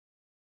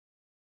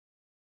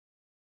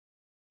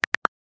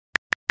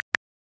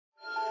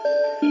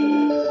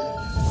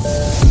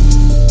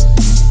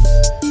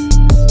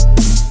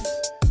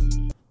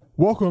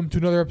Welcome to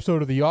another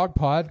episode of the Yog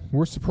Pod.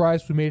 We're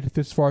surprised we made it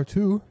this far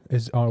too,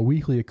 as on a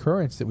weekly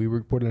occurrence that we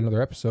reported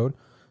another episode.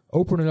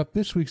 Opening up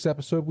this week's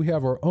episode, we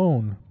have our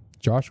own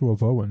Joshua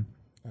Vowen.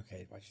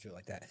 Okay, why'd you do it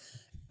like that?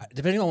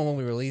 Depending on when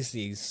we release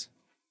these,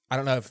 I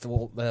don't know if the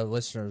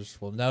listeners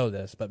will know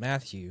this, but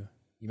Matthew,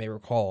 you may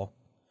recall,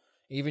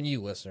 even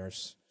you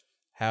listeners,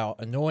 how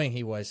annoying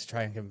he was to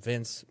try and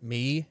convince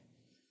me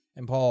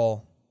and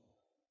Paul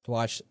to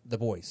watch The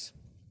Boys.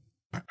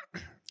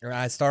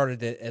 I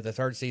started it at the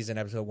third season,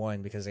 episode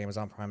 1, because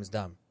Amazon Prime is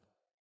dumb.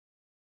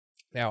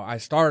 Now, I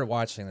started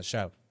watching the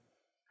show.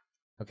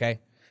 Okay?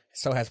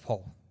 So has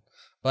Paul.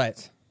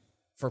 But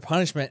for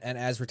punishment and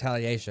as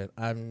retaliation,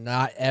 I'm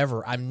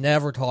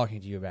never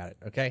talking to you about it.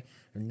 Okay?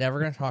 I'm never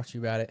going to talk to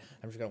you about it.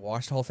 I'm just going to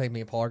watch the whole thing. Me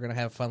and Paul are going to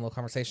have fun little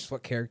conversations,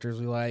 what characters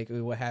we like,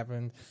 what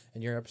happened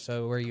in your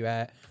episode, where you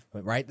at.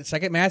 But right the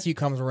second Matthew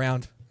comes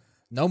around,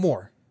 no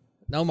more.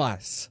 No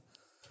mas.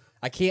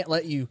 I can't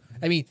let you.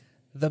 I mean,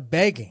 the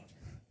begging.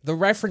 The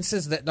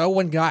references that no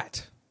one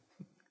got.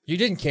 You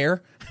didn't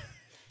care.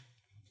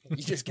 You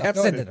just kept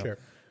sending them.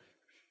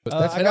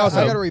 I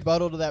got a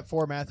rebuttal to that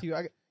for Matthew.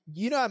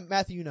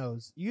 Matthew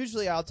knows.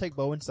 Usually I'll take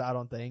Bowen's side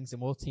on things, and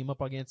we'll team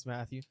up against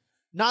Matthew.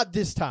 Not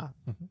this time.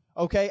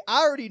 Okay?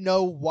 I already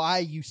know why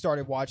you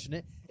started watching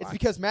it. It's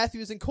because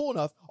Matthew isn't cool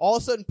enough. All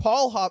of a sudden,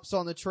 Paul hops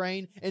on the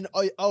train, and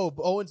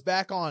Bowen's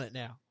back on it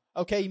now.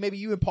 Okay, maybe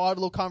you and Paul had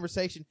a little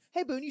conversation.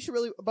 Hey, Bowen, you should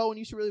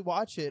really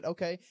watch it.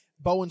 Okay,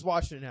 Bowen's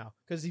watching it now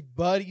because he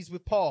buddies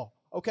with Paul.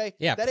 Okay,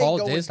 yeah, that Paul ain't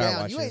going did start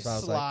down. watching. You ain't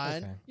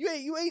slime. Like, okay.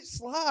 You ain't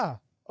sly.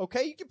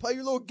 Okay, you can play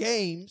your little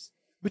games,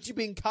 but you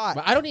being caught.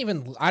 But I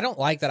don't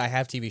like that I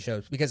have TV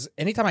shows because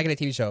anytime I get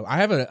a TV show, I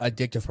have an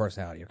addictive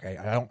personality. Okay,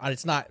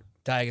 it's not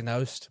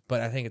diagnosed,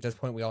 but I think at this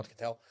point we all can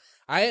tell.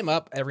 I am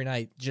up every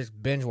night just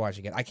binge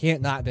watching it. I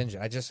can't not binge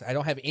it. I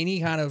don't have any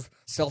kind of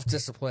self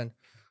discipline.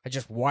 I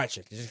just watch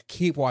it. I just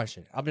keep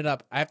watching it. I've been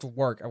up. I have to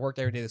work. I worked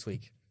every day this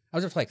week. I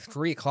was up like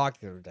 3 o'clock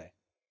the other day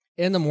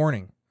in the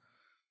morning.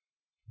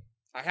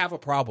 I have a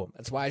problem.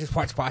 That's why I just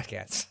watch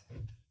podcasts.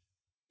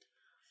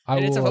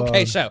 It's an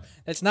okay show.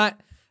 It's not.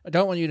 I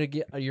don't want you to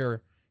get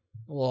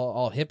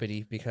all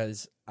hippity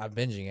because I'm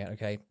binging it.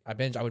 Okay,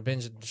 I would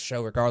binge the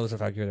show regardless of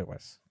how good it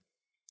was.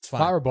 It's fine.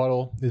 My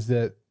rebuttal is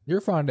that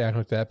you're fine to act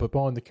like that, but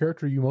Bowen, the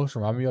character you most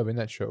remind me of in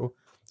that show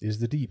is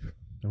the Deep,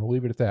 and we'll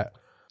leave it at that.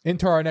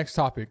 Into our next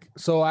topic.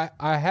 So I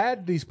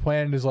had these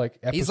planned as like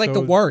episodes. He's like the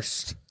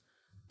worst.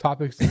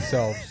 Topics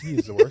themselves. He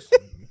is the worst.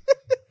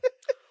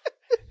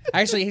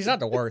 Actually, he's not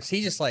the worst.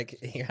 He just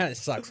he kind of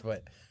sucks,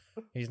 but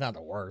he's not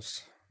the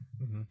worst.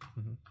 Mm-hmm,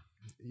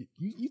 mm-hmm.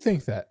 You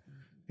think that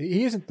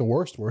he isn't the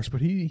worst,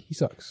 but he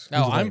sucks.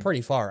 No, I'm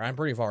pretty far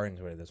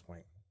into it at this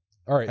point.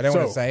 All right, I don't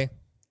want to say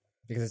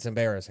because it's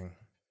embarrassing.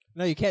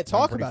 No, you can't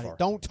talk about it.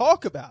 Don't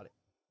talk about it.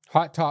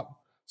 Hot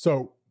top.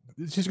 So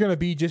this is going to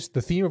be just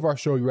the theme of our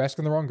show. You're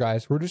asking the wrong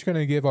guys. We're just going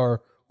to give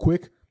our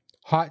quick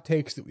hot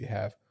takes that we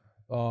have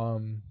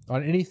on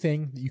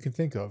anything that you can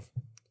think of.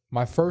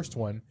 My first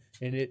one,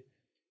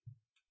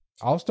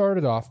 I'll start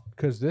it off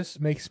because this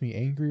makes me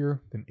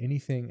angrier than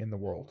anything in the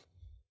world,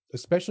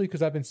 especially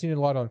because I've been seeing it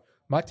a lot on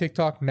my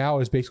TikTok now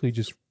is basically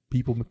just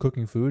people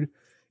cooking food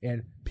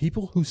and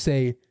people who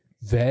say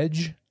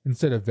veg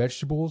instead of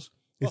vegetables.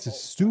 It's the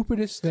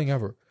stupidest thing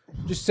ever.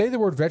 Just say the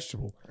word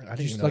vegetable. I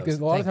didn't know like a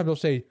lot of times they'll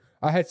say,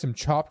 I had some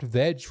chopped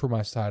veg for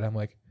my side. I'm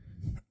like,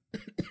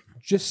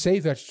 just say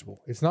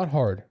vegetable. It's not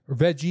hard. Or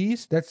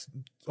veggies, that's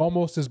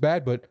almost as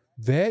bad, but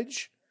veg,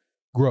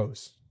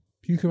 gross.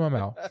 Puke in my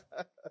mouth.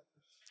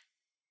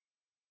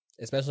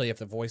 Especially if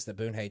the voice that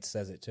Boone hates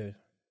says it too.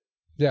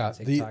 Yeah.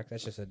 TikTok,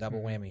 that's just a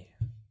double whammy.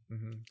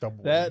 Mm-hmm.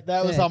 Double that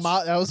whammy. was on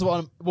my, that was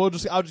one, I'll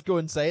just go ahead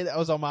and say that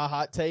was on my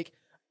hot take.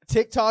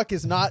 TikTok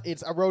is not,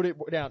 I wrote it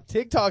down.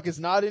 TikTok is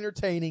not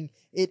entertaining.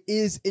 It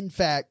is, in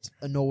fact,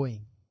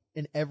 annoying.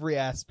 In every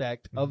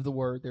aspect of the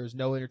word, there's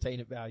no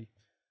entertainment value.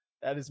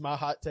 That is my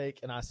hot take,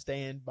 and I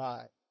stand by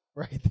it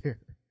right there.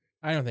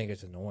 I don't think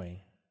it's annoying.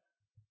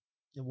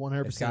 It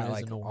 100% it's got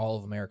is annoying. all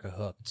of America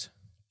hooked.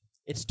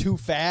 It's too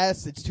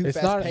fast. It's too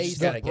fast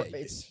paced.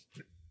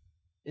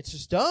 It's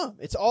just dumb.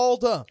 It's all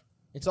dumb.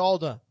 It's all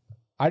dumb.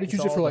 I just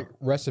use it for like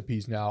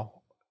recipes now.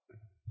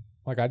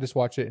 Like I just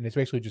watch it, and it's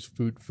basically just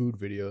food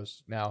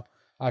videos now.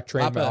 I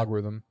train my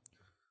algorithm.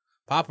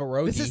 Papa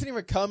Rogi. This isn't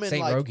even coming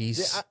St. like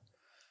Rogi's.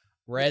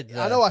 I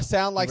know I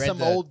sound like some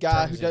old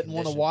guy who doesn't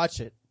want to watch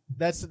it.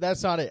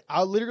 That's not it.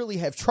 I literally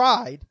have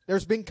tried.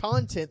 There's been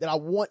content that I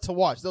want to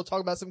watch. They'll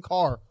talk about some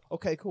car.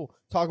 Okay, cool.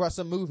 Talk about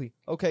some movie.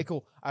 Okay,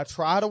 cool. I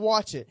try to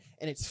watch it,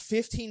 and it's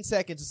 15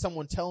 seconds of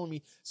someone telling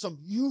me some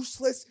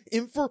useless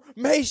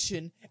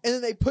information, and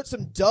then they put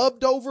some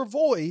dubbed over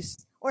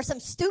voice. Or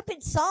some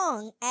stupid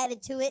song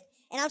added to it,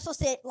 and I'm supposed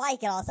to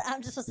like it all.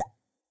 I'm just supposed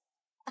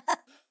to...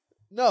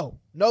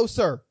 No,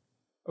 sir.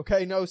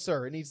 Okay, no,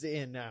 sir. It needs to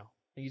end now.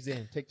 He's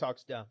in.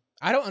 TikTok's done.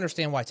 I don't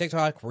understand why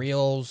TikTok,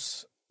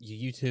 Reels,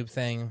 YouTube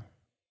thing,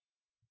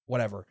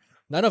 whatever.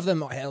 None of them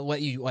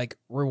let you like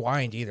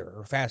rewind either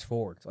or fast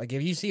forward. Like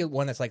if you see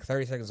one that's like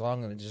 30 seconds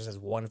long and it just has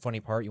one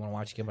funny part you want to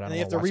watch again, but I don't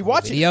you have want to to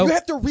watch rewatch it. video, You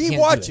have to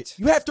rewatch it.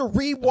 You have to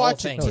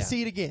rewatch thing, it to yeah.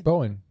 see it again.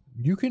 Bowen,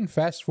 you can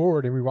fast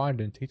forward and rewind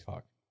in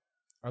TikTok.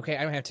 Okay,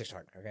 I don't have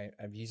TikTok. Okay,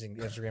 I'm using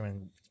Instagram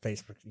and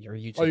Facebook or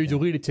YouTube. Oh, you now.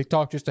 deleted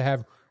TikTok just to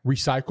have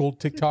recycled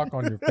TikTok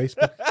on your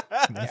Facebook?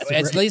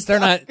 At least they're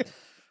not.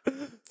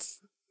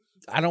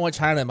 I don't want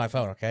China in my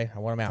phone. Okay, I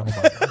want them out.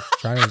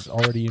 China's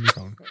already in your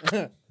phone.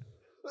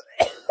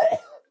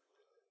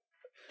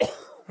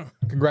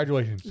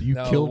 Congratulations, you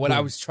killed. What Bowen.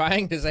 I was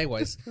trying to say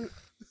was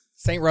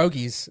St.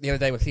 Rogies the other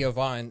day with Theo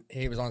Vaughn.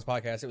 He was on his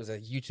podcast. It was a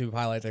YouTube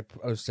highlight they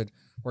posted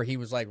where he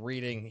was like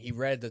he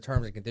read the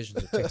terms and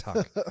conditions of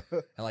TikTok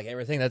and like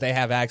everything that they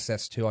have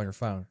access to on your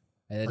phone.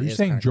 And Are you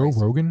saying Joe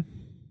Rogan?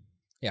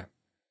 Yeah.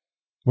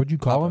 What'd you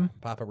call him?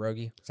 Papa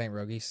Rogie, St.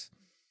 Rogies.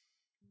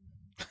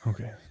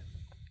 Okay.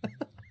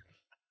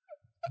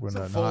 It's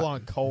a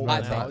full-on cult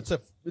not now.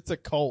 It's a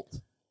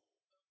cult.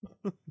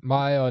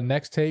 My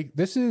next take.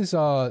 This is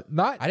not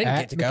I didn't at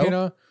get to go.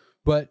 McKenna,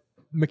 but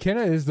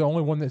McKenna is the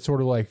only one that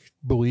sort of like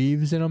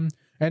believes in them.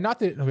 And not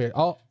that. Okay,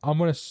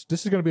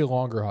 this is gonna be a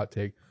longer hot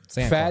take.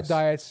 Fad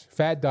diets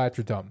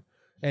are dumb.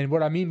 And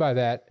what I mean by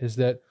that is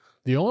that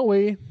the only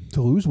way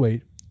to lose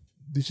weight,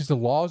 this is the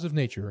laws of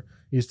nature,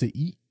 is to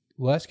eat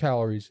less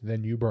calories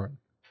than you burn.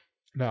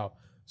 Now,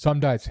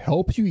 some diets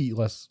help you eat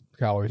less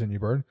calories than you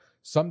burn.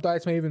 Some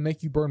diets may even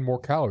make you burn more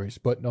calories.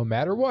 But no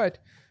matter what,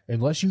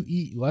 unless you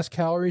eat less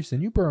calories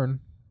than you burn,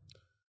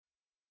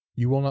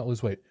 you will not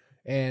lose weight.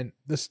 And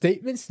the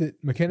statements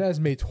that McKenna has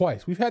made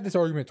twice, we've had this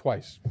argument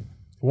twice.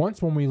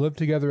 Once when we lived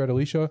together at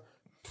Alicia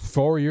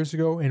 4 years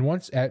ago, and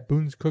once at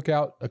Boone's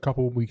Cookout a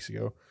couple of weeks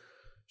ago.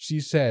 She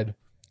said,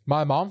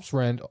 my mom's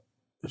friend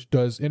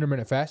does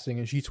intermittent fasting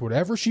and she eats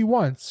whatever she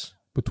wants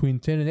between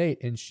 10 and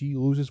 8 and she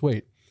loses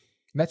weight.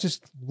 And that's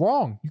just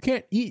wrong. You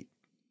can't eat.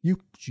 You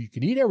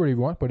can eat whatever you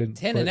want, but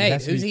 10 and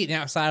 8, who's eating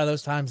outside of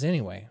those times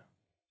anyway?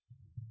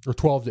 Or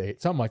 12 to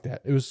 8, something like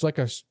that. It was like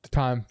a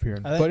time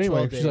period. But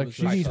anyway, she's like,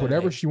 she eats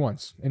whatever she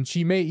wants. And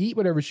she may eat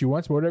whatever she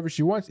wants, but whatever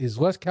she wants is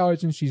less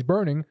calories than she's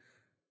burning.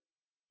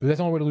 But that's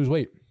the only way to lose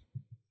weight.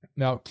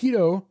 Now,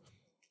 keto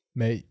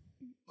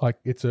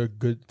it's a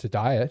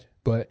diet,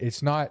 but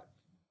it's not,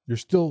 you're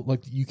still,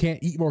 like, you can't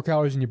eat more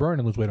calories than you burn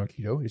and lose weight on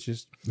keto. It's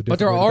just a different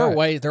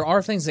there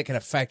are things that can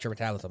affect your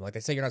metabolism. Like they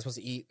say you're not supposed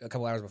to eat a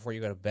couple hours before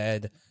you go to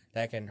bed.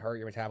 That can hurt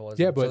your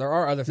metabolism. Yeah, but so there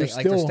are other things.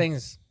 Like there's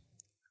things,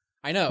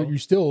 I know. But you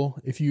still,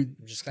 you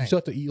still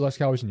have to eat less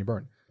calories than you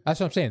burn. That's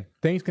what I'm saying.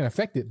 Things can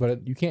affect it,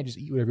 but you can't just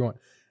eat whatever you want.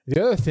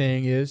 The other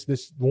thing is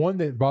this one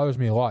that bothers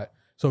me a lot.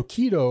 So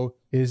keto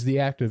is the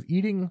act of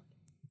eating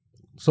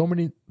so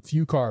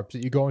few carbs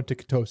that you go into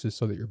ketosis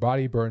so that your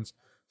body burns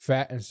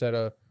fat instead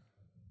of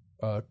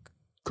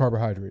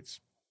carbohydrates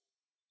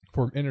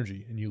for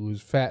energy and you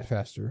lose fat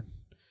faster.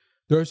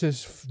 There's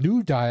this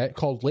new diet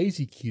called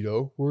lazy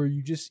keto where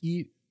you just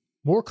eat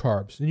more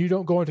carbs and you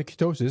don't go into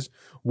ketosis.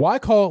 Why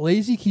call it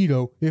lazy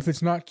keto if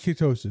it's not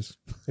ketosis?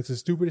 It's the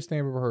stupidest thing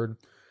I've ever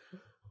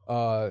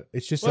heard.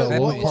 It's just a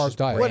low carb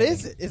diet. What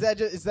is it? Is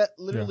that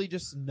literally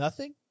just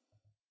nothing?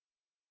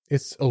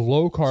 It's a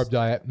low carb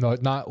diet, no,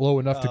 not low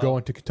enough to go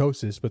into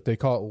ketosis, but they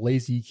call it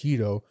lazy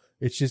keto.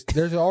 It's just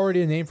there's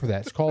already a name for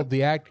that. It's called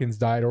the Atkins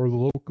diet or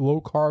the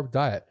low carb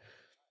diet.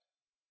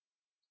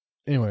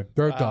 Anyway,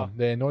 they're dumb.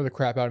 They annoy the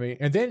crap out of me.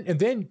 And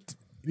then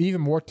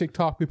even more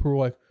TikTok people were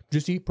like,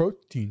 just eat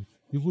protein,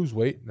 you lose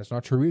weight. That's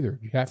not true either.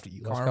 You have to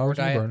eat less calories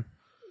than you burn,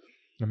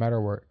 no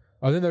matter what.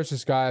 Oh, then there's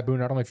this guy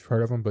Boone. I don't know if you've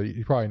heard of him, but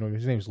you probably know him.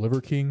 His name's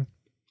Liver King.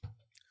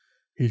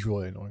 He's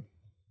really annoying.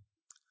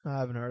 I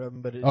haven't heard of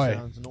him, but it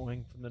sounds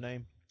annoying from the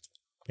name.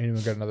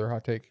 Anyone got another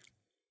hot take?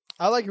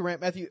 I like your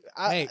rant, Matthew.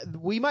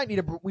 We might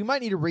need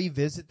to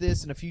revisit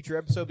this in a future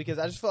episode because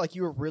I just felt like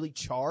you were really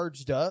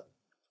charged up,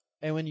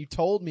 and when you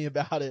told me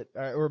about it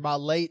or my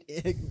late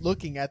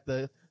looking at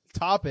the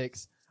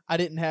topics, I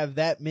didn't have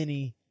that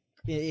many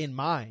in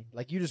mind.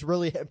 Like you just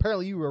really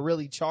apparently you were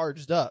really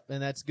charged up,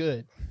 and that's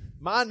good.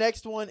 My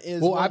next one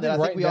is I've been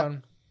writing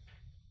down.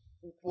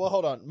 Well,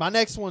 hold on. My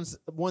next one's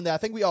one that I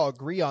think we all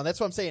agree on. That's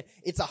what I'm saying.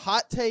 It's a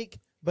hot take,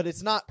 but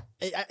it's not.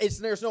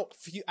 There's no.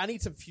 I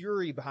need some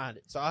fury behind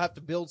it, so I have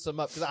to build some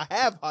up because I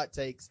have hot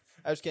takes.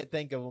 I just can't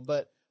think of them.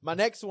 But my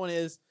next one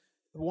is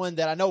one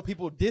that I know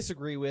people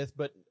disagree with,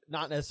 but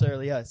not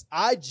necessarily us.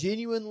 I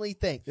genuinely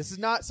think this is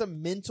not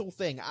some mental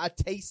thing. I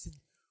tasted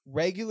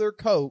regular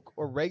Coke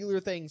or regular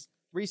things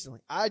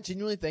recently. I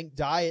genuinely think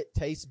diet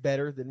tastes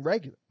better than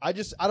regular. I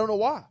don't know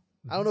why.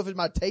 I don't know if it's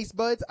my taste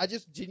buds. I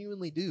just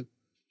genuinely do.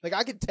 Like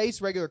I could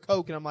taste regular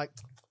Coke, and I'm like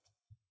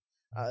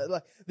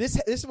this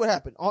is what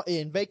happened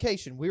in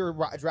vacation. We were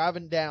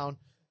driving down.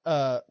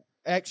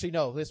 Actually,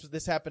 no.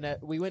 This happened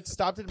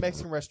stopped at a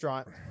Mexican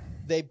restaurant.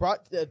 They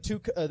brought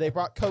they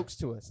brought Cokes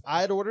to us. I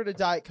had ordered a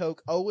Diet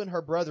Coke. Owen,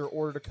 her brother,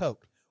 ordered a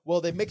Coke.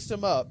 Well, they mixed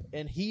them up,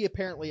 and he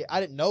apparently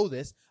I didn't know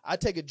this. I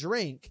take a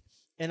drink,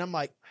 and I'm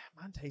like,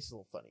 mine tastes a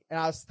little funny. And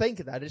I was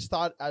thinking that I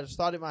just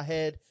thought in my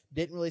head,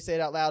 didn't really say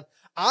it out loud.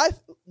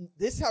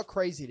 This is how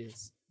crazy it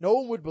is. No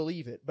one would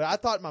believe it, but I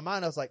thought in my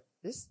mind, I was like,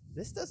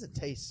 this doesn't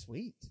taste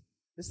sweet.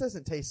 This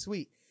doesn't taste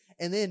sweet.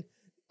 And then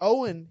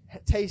Owen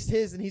tastes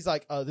his, and he's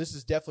like, oh, this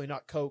is definitely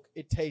not Coke.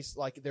 It tastes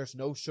like there's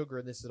no sugar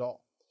in this at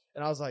all.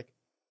 And I was like,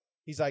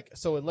 he's like,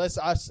 so unless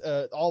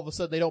all of a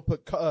sudden they don't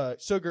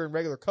put sugar in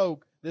regular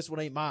Coke, this one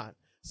ain't mine.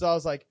 So I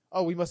was like,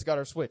 oh, we must have got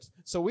our switch.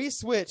 So we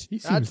switch.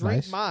 I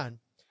drink mine.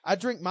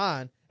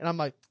 And I'm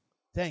like,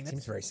 dang, that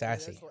seems very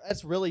sassy.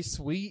 That's really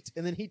sweet.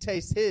 And then he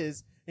tastes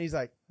his, and he's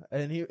like,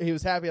 and he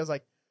was happy. I was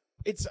like,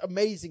 it's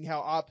amazing how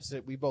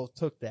opposite we both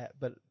took that.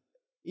 But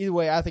either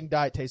way, I think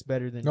diet tastes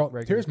better than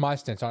regular. Here's my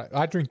stance on it.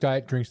 I drink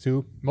diet drinks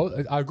too.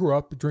 I grew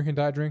up drinking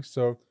diet drinks,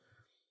 so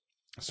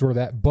sort of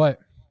that. But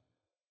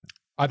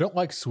I don't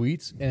like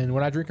sweets, and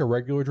when I drink a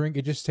regular drink,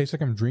 it just tastes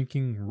like I'm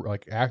drinking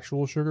like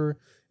actual sugar,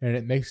 and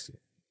it makes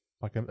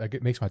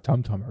it makes my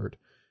tum hurt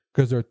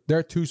because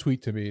they're too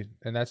sweet to me,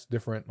 and that's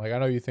different. Like I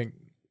know you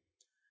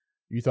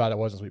thought it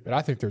wasn't sweet, but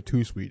I think they're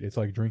too sweet. It's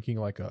like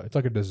drinking it's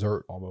like a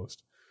dessert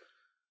almost,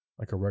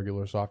 like a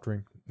regular soft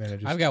drink. And it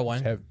just, I've got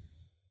one.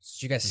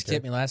 So you guys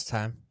skipped me last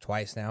time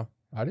twice now.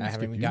 I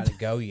haven't even got to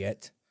go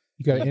yet.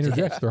 You got to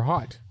interject. They're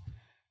hot.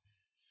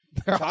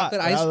 Chocolate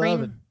ice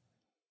cream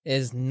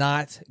is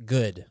not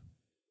good.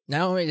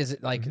 Not only is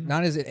it like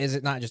is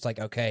it not just like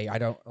okay, I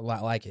don't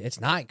like it.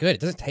 It's not good. It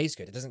doesn't taste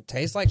good. It doesn't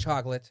taste like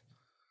chocolate.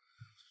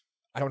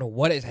 I don't know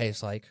what it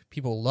tastes like.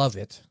 People love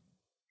it.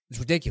 It's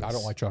ridiculous. I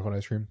don't like chocolate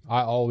ice cream.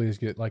 I always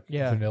get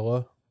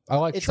vanilla. I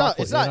like chocolate.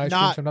 It's not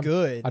ice cream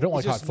good. I don't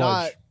like hot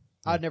fudge.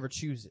 I'd never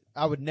choose it.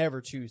 I would never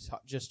choose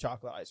just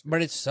chocolate ice cream.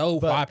 But it's so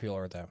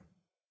popular though.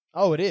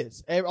 Oh, it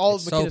is. All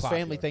of McKenna's so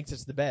family thinks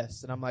it's the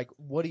best, and I'm like,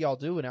 "What are y'all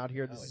doing out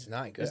here? It's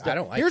not good. I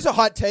don't like. Here's a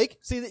hot take.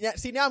 See,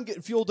 now I'm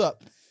getting fueled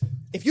up.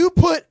 If you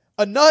put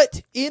a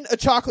nut in a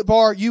chocolate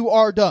bar, you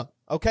are dumb.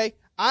 Okay,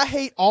 I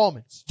hate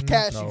almonds,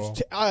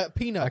 cashews,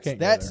 peanuts.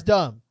 That's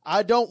dumb.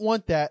 I don't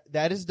want that.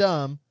 That is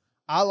dumb.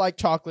 I like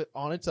chocolate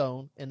on its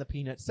own and the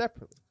peanuts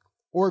separately,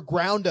 or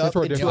ground up.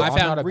 I'm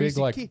not a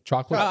big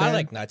chocolate fan. I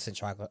like nuts and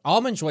chocolate.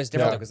 Almond Joy is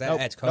different because that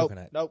adds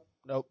coconut.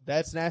 Nope,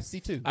 that's nasty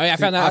too. I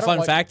found out a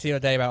fun fact the other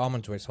day about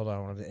Almond Joys. Hold on,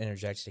 I wanted to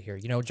interject here.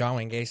 You know John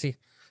Wayne Gacy?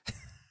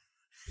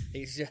 He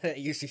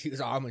used to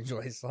use Almond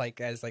Joys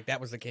as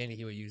that was the candy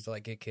he would use to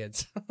get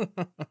kids.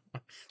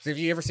 So if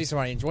you ever see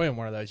somebody enjoying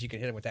one of those, you can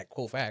hit him with that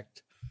cool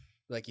fact.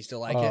 You still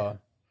like it?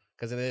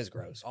 Because it is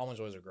gross. Almond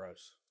Joys are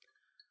gross.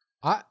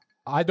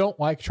 I don't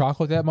like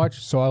chocolate that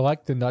much, so I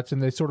like the nuts,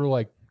 and they sort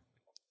of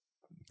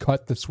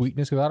cut the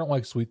sweetness because I don't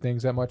like sweet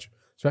things that much,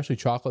 especially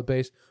chocolate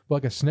based.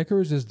 But a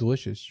Snickers is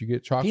delicious. You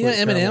get chocolate,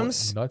 peanut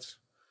M&Ms, nuts,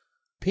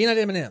 peanut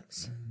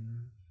M&Ms.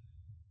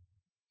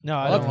 No,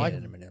 I don't like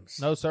M&Ms.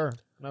 No, sir.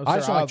 I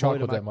just don't like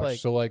chocolate that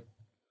much. So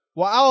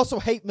well, I also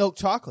hate milk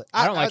chocolate.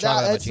 I don't like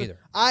chocolate that much either.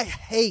 I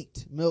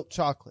hate milk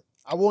chocolate.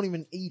 I won't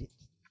even eat it.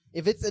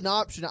 If it's an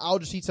option, I'll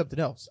just eat something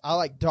else. I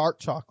like dark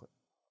chocolate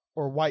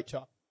or white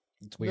chocolate.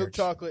 It's weird. Milk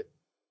chocolate.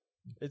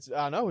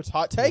 I know it's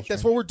hot take.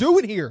 That's what we're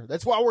doing here.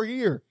 That's why we're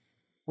here.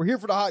 We're here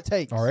for the hot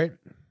takes. All right.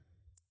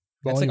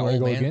 That's like you an want to old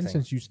go man again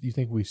thing. since you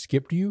think we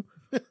skipped you?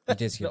 You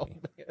did skip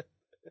me.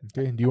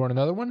 Okay. Do you want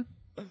another one?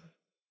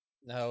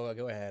 No,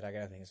 go ahead. I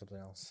gotta think of something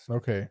else.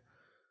 Okay.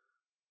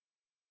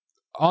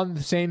 On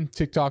the same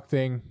TikTok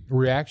thing,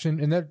 reaction,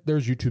 and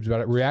there's YouTube's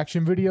about it.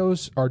 Reaction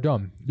videos are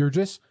dumb. You're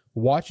just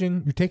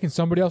watching. You're taking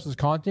somebody else's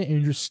content and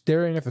you're just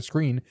staring at the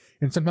screen.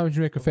 And sometimes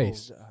you make a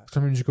face.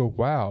 Sometimes you go,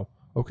 "Wow,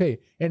 okay."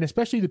 And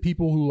especially the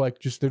people who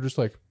they're just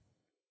like.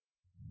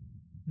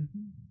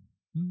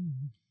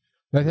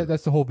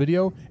 That's the whole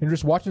video, and you're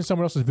just watching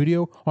someone else's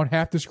video on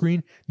half the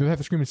screen. They have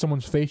the screen with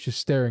someone's face just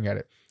staring at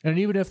it. And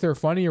even if they're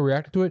funny or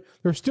reacting to it,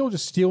 they're still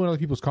just stealing other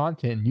people's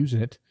content and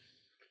using it.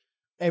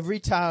 Every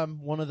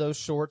time one of those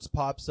shorts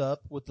pops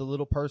up with the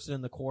little person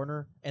in the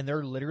corner and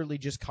they're literally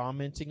just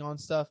commenting on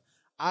stuff,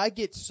 I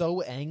get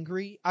so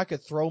angry I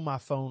could throw my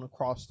phone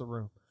across the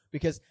room.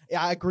 Because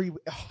I agree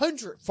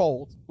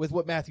 100-fold with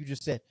what Matthew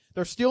just said.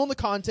 They're stealing the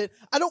content.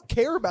 I don't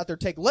care about their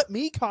take. Let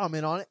me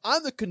comment on it.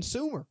 I'm the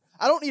consumer.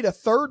 I don't need a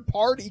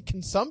third-party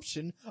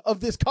consumption of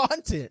this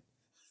content.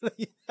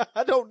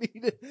 I don't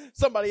need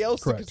somebody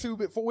else to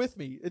consume it with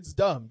me. It's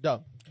dumb.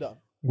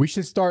 We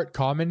should start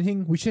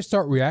commenting. We should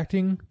start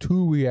reacting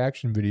to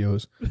reaction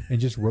videos and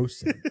just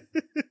roasting.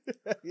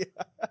 Yeah.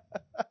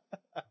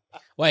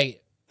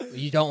 Wait,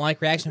 you don't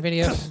like reaction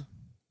videos?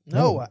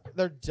 No,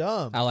 they're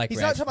dumb. I like.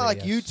 He's not talking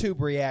about YouTube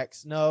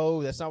reacts.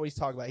 No, that's not what he's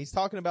talking about. He's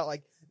talking about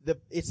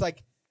it's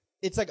like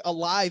a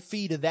live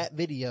feed of that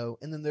video,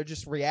 and then they're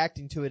just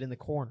reacting to it in the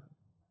corner.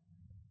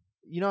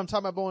 You know what I'm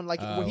talking about?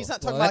 Going he's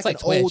not talking about an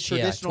Twitch, old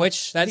traditional.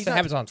 Twitch. That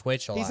happens on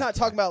Twitch a lot. He's not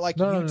talking about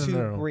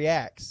YouTube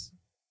reacts.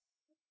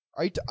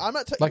 Are you? I'm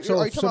not talking. Are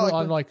you talking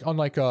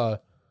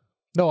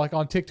about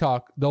on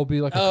TikTok, they'll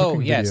be like a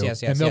cooking yes, video.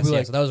 yes, and they'll be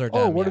like, those are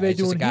dumb. Oh, what are they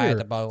doing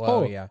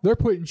here? They're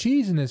putting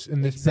cheese in this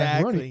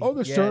exactly. macaroni. Oh,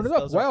 they're stirring it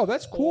up. Wow,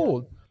 that's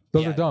cool.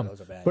 Those are dumb.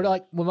 Those are bad,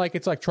 but when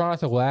it's try not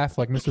to laugh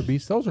like Mr.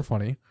 Beast, those are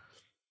funny.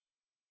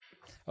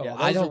 Oh, yeah,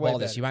 I told Paul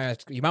this. You might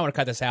want to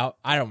cut this out.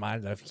 I don't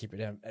mind if you keep it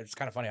in. It's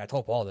kind of funny. I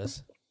told Paul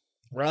this.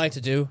 What I like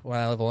to do when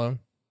I live alone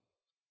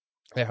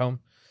at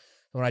home,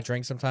 when I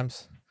drink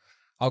sometimes,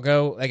 I'll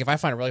go like if I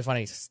find a really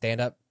funny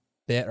stand-up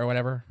bit or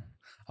whatever,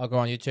 I'll go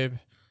on YouTube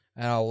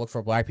and I'll look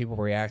for black people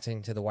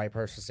reacting to the white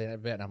person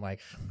stand-up bit, and I'm like,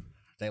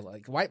 they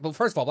like white. Well,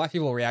 first of all, black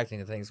people reacting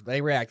to things.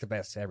 They react the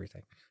best to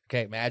everything.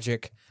 Okay,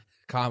 magic,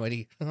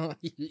 comedy.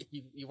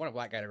 you want a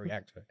black guy to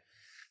react to it,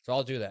 so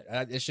I'll do that.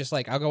 It's just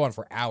like I'll go on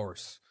for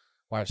hours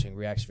watching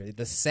reaction video,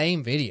 the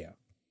same video.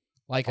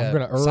 Like I'm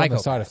going to err on the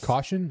side of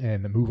caution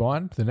and move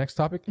on to the next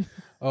topic.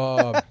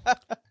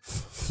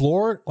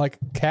 Floor, like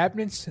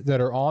cabinets that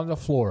are on the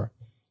floor.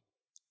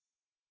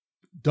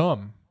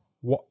 Dumb.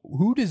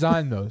 Who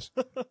designed those?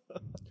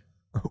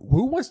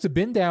 Who wants to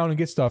bend down and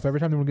get stuff every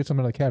time they want to get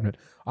something out of the cabinet?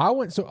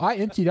 I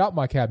emptied out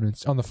my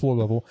cabinets on the floor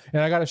level,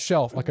 and I got a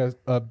shelf, like a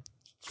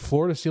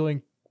floor to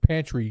ceiling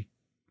pantry,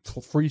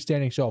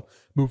 freestanding shelf.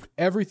 Moved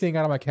everything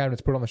out of my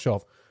cabinets, put it on the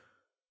shelf.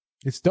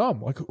 It's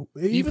dumb. Like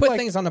you put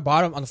things on the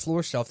bottom on the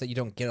floor shelf that you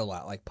don't get a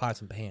lot, like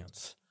pots and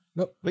pans.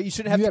 No, but you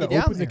shouldn't have to get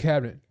down open there. the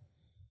cabinet.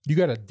 You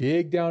got to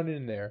dig down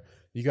in there.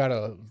 You got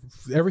to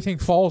everything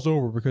falls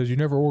over because you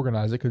never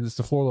organize it because it's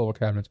the floor level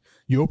cabinets.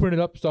 You open it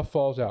up, stuff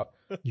falls out.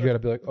 You got to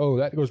be like, oh,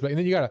 that goes back, and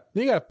then you got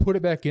to put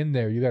it back in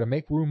there. You got to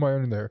make room right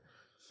in there.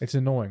 It's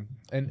annoying.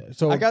 And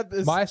so I got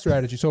this. My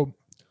strategy. So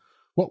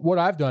what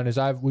I've done is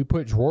we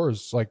put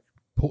drawers like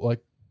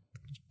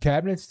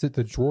cabinets that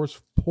the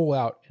drawers pull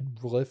out and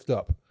lift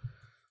up.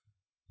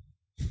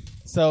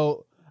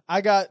 So I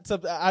got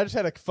something. I just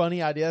had a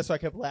funny idea, so I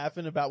kept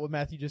laughing about what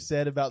Matthew just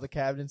said about the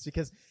cabinets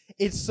because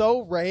it's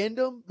so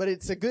random, but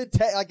it's a good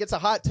take. Like it's a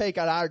hot take,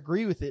 and I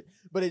agree with it.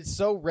 But it's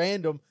so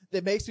random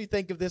that makes me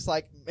think of this.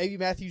 Like maybe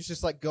Matthew's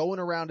just like going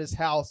around his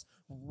house,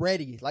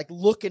 ready, like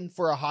looking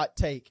for a hot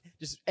take,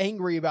 just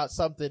angry about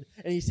something,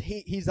 and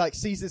he's like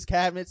sees his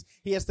cabinets.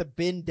 He has to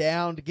bend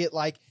down to get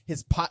like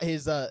his pot,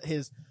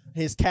 his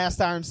cast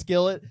iron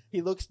skillet.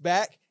 He looks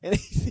back and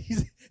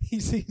he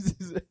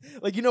sees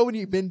like, you know, when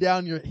you bend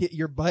down,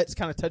 your butt's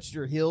kind of touches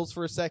your heels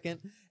for a second,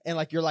 and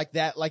like you're like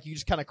that, like you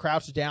just kind of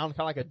crouch down,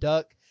 kind of like a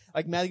duck.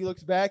 Like Matthew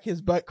looks back,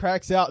 his butt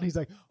cracks out, and he's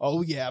like,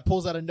 "Oh yeah!"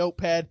 Pulls out a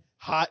notepad.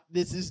 Hot.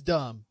 This is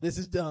dumb. This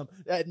is dumb.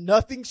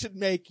 Nothing should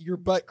make your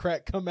butt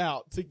crack come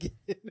out to get.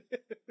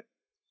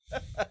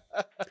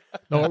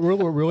 No, what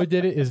really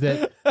did it is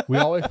that we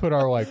always put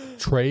our like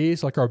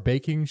trays, like our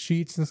baking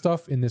sheets and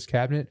stuff, in this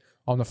cabinet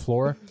on the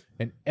floor,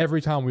 and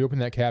every time we open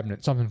that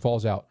cabinet, something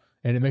falls out,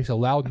 and it makes a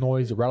loud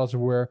noise. It rattles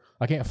everywhere.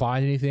 I can't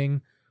find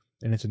anything,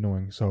 and it's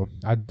annoying. So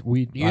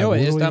You know what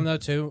is dumb though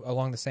too,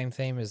 along the same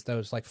theme is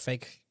those like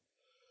fake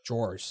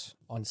drawers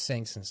on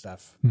sinks and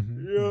stuff.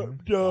 Mm-hmm. Yeah,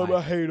 dumb.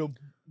 I hate them.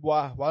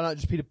 Why? Why not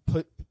just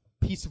put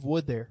a piece of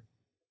wood there?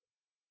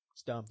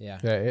 It's dumb. Yeah.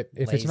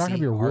 If it's not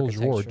going to be a real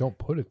drawer, don't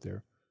put it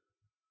there.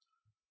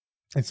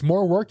 It's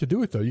more work to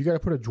do it though. You got to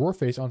put a drawer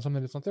face on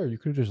something that's not there. You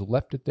could have just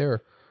left it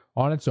there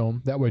on its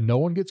own. That way, no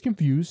one gets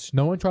confused.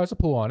 No one tries to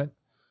pull on it.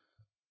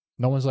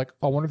 No one's like,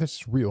 "Oh, I wonder if this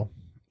is real."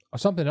 Or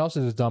something else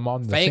is dumb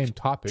on the same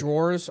topic.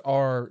 Drawers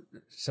are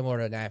similar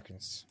to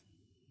napkins.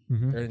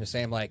 Mm-hmm. They're in the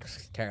same like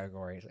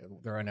category.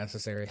 They're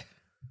unnecessary.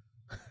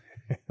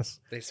 Yes.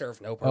 They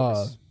serve no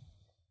purpose.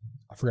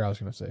 I forgot what I was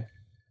going to say.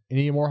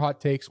 Any more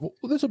hot takes? Well,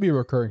 this will be a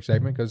recurring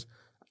segment because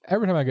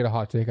every time I get a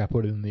hot take, I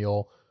put it in the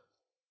old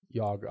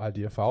YOG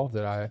idea file.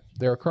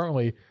 There are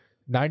currently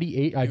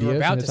 98 ideas. You were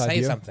about in to this say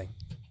idea. something.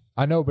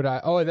 I know, but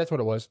that's what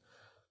it was.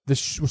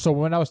 So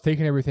when I was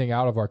taking everything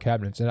out of our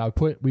cabinets, and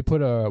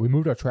we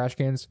moved our trash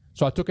cans.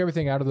 So I took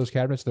everything out of those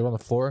cabinets. They're on the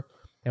floor,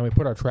 and we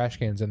put our trash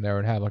cans in there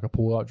and had like a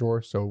pull-out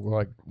drawer. So we're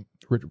like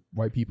rich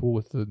white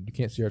people you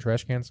can't see our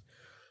trash cans.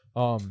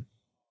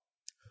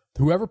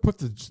 Whoever put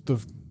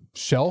the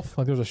shelf,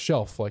 like there was a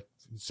shelf, like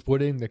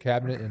splitting the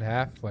cabinet in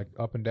half, like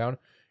up and down,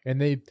 and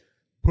they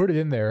put it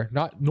in there.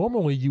 Not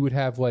normally you would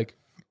have like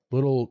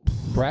little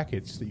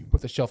brackets that you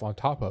put the shelf on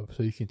top of,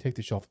 so you can take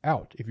the shelf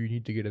out if you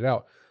need to get it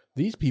out.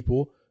 These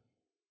people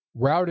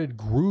routed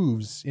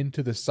grooves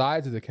into the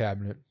sides of the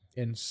cabinet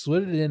and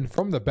slid it in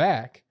from the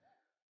back.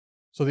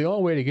 So the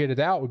only way to get it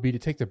out would be to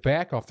take the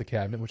back off the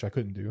cabinet, which I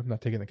couldn't do. I'm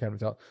not taking the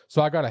cabinets out.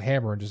 So I got a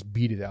hammer and just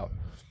beat it out.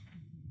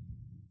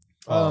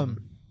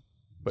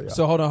 But yeah.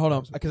 So hold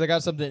on, because I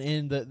got something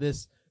in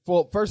this.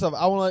 Well, first off,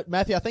 I want to let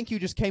Matthew. I think you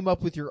just came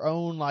up with your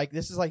own. Like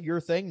this is like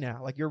your thing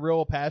now. Like you're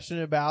real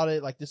passionate about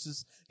it. Like this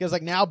is because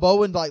like now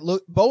Bowen's like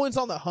Bowen's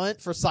on the hunt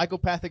for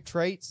psychopathic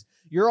traits.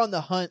 You're on the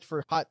hunt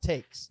for hot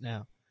takes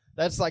now.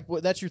 That's like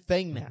that's your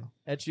thing now.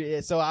 That's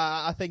your, so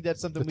I think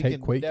that's something we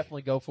can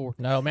definitely go for.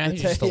 No, man,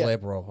 he's just a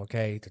liberal.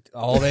 Okay,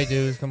 all they do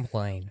is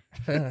complain.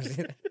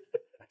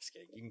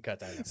 You can cut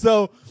that out.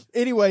 So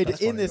anyway,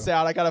 to end this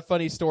out, I got a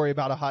funny story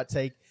about a hot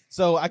take.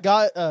 So I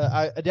got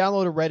I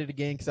downloaded Reddit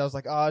again because I was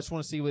like, oh, I just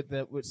want to see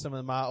what some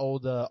of my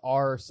old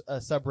R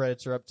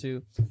subreddits are up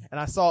to, and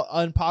I saw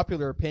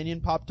unpopular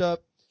opinion popped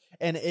up,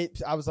 and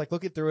I was like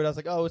looking through it. I was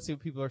like, oh, let's see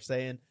what people are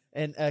saying,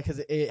 and because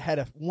it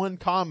had one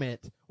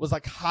comment was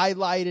like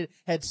highlighted,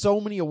 had so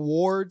many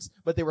awards,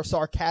 but they were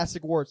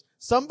sarcastic words.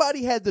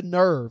 Somebody had the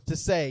nerve to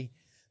say,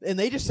 and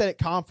they just said it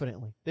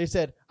confidently. They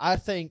said, I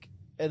think.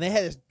 And they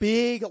had this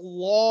big,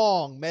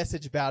 long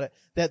message about it,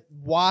 that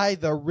why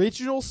the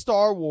original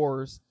Star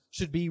Wars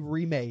should be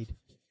remade.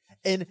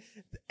 And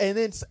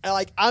then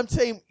like I'm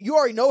saying, you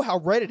already know how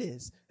Reddit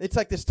is. It's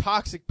like this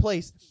toxic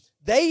place.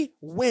 They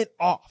went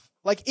off.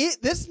 Like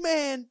this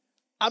man,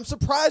 I'm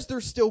surprised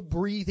they're still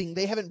breathing.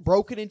 They haven't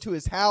broken into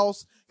his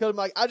house. Cause I'm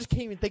like, I just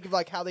can't even think of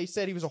like how they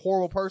said he was a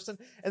horrible person.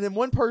 And then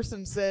one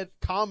person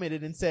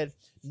commented and said,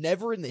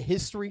 never in the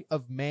history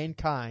of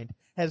mankind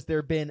has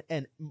there been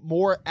a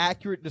more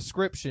accurate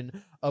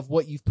description of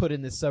what you've put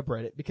in this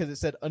subreddit, because it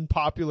said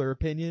unpopular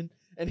opinion,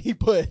 and he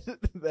put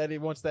that he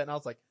wants that, and I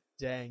was like,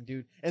 dang,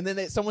 dude. And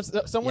then someone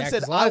said,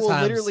 I will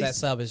literally that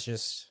sub is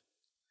just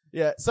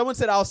someone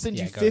said, I'll send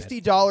you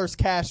 $50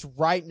 cash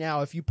right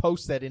now if you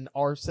post that in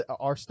our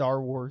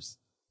Star Wars.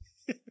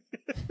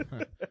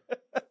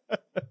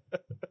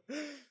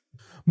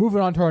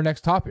 Moving on to our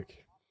next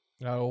topic.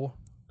 no.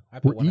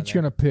 We're each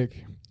going to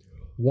pick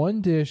one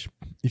dish.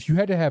 If you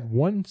had to have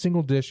one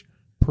single dish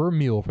per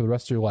meal for the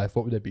rest of your life,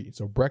 what would it be?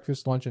 So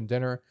breakfast, lunch, and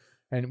dinner.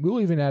 And we'll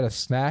even add a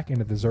snack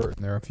and a dessert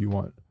in there if you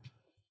want.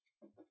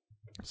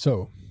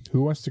 So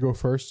who wants to go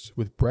first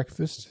with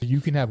breakfast?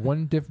 You can have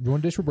one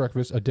dish for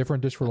breakfast, a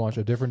different dish for lunch,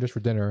 a different dish for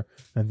dinner,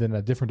 and then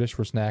a different dish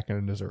for snack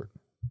and a dessert.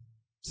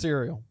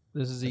 Cereal.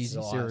 This is easy.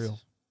 Cereal.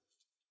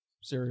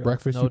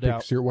 Breakfast, no you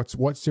doubt. pick cereal.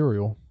 What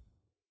cereal?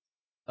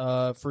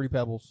 Fruity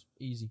Pebbles.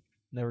 Easy.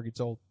 Never gets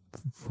old.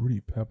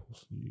 Fruity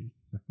Pebbles.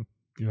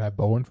 You have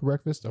Bowen for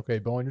breakfast? Okay,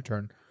 Bowen, your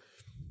turn.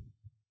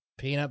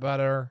 Peanut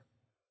butter,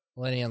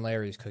 Lenny and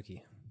Larry's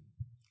cookie.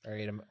 I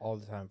eat them all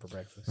the time for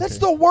breakfast. That's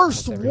the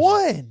worst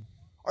one.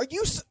 Are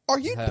you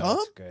dumb?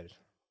 That's good.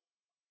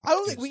 I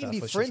don't Good think we can stuff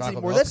be with friends chocolate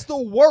anymore. milk. That's the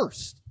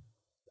worst.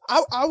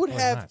 I would No,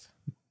 it's have.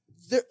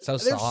 not.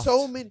 There's soft.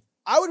 so many.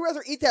 I would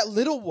rather eat that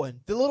little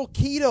one, the little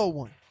keto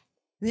one,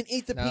 than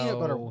eat the peanut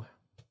butter one.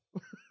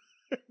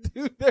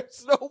 Dude,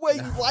 there's no way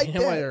you like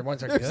peanut that. butter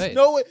ones are There's good.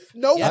 no way.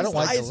 No Yeah, one I don't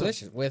like buys them.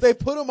 delicious. With They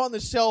put them on the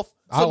shelf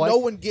I so like- no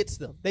one gets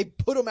them. They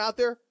put them out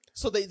there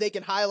so they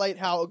can highlight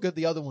how good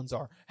the other ones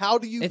are. How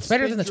do you? it's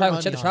better than the spend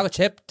your chocolate chip. The money on chocolate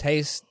chip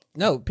tastes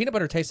peanut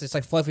butter tastes. It's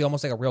like fluffy,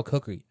 almost like a real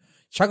cookie.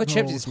 Chocolate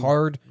chips is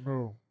hard.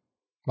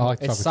 I like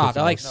It's chocolate soft. chips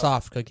I like more.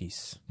 soft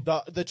cookies.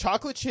 The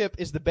chocolate chip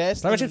is the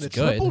best. Chocolate and chip's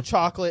the good. triple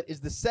chocolate is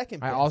the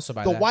second. I best. also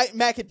buy the that. white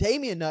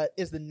macadamia nut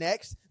is the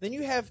next. Then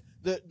you have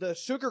the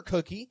sugar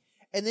cookie,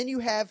 and then you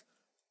have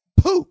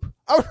poop.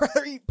 I would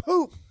rather eat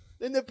poop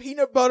than the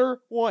peanut butter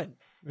one.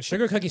 The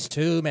sugar cookie's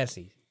too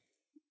messy.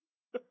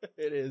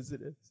 It is.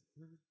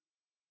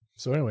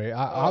 So anyway,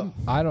 I'm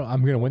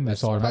gonna win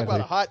this Talk automatically.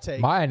 about a hot take.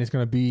 Mine is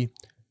gonna be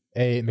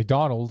a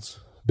McDonald's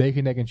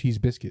bacon, egg, and cheese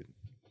biscuit.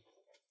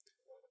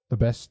 The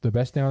best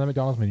thing on the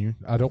McDonald's menu.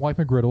 I don't like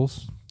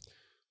McGriddles;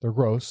 they're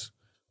gross.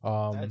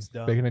 That's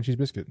dumb. Bacon and cheese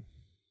biscuit.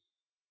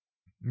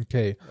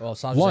 Okay, Well,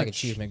 sausage, egg, and Lunch.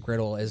 cheese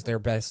McGriddle is their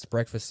best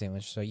breakfast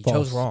sandwich, so you false.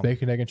 chose wrong.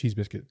 Bacon, egg, and cheese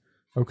biscuit.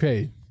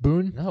 Okay,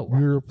 Boone. No.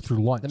 You're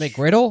through lunch. The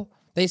McGriddle,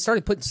 they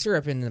started putting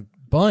syrup in the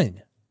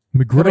bun.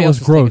 McGriddle Nobody else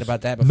is was thinking gross.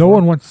 about that No before.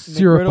 one wants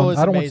syrup. McGriddle is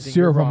I don't want amazing.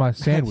 syrup You're on my wrong.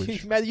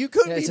 sandwich. Man, you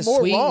couldn't Yeah, be it's a more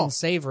sweet wrong. and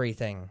savory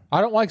thing. I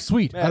don't like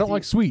sweet. I don't Matthew.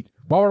 like sweet.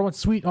 Why would I want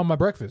sweet on my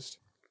breakfast?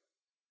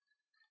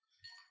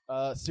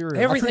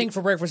 Cereal. Everything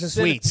for breakfast is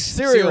sweet.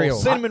 Cereal,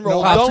 cinnamon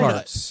roll,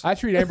 Pop-Tarts. I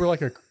treat Amber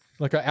like an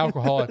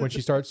alcoholic when she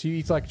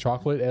eats like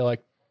chocolate at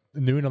like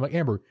noon. I'm like,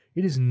 Amber,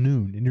 it is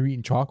noon and you're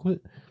eating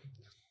chocolate.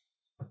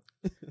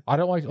 I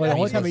don't like. The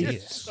only time I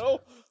eat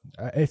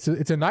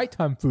it's a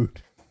nighttime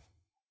food.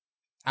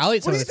 I'll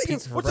eat some What do of you this think?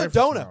 pizza for What's a breakfast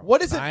donut? tomorrow.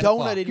 What is a 9 donut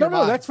o'clock. in your No,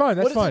 mind? that's fine,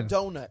 that's What fine. is a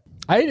donut?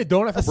 I ate a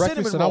donut for A breakfast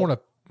cinnamon and I roll. want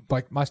to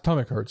like my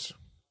stomach hurts.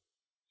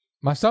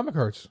 My stomach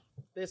hurts.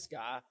 This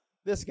guy.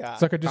 It's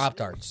like I just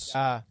Pop-Tarts.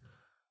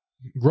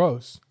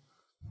 gross.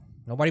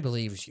 Nobody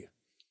believes you.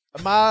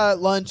 My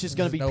lunch is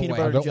going to be There's no peanut way.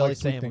 butter I don't and jelly like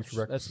sweet things sandwich. for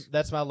breakfast.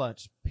 That's my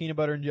lunch. Peanut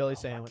butter and jelly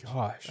sandwich.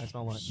 Gosh, That's my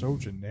lunch. so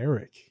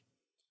generic.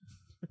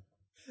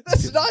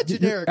 That's not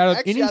generic. Out of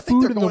Actually, any I think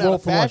food they're in the going out world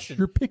of for lunch, fashion.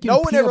 you're picking No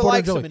one peanut ever butter and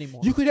likes them jelly.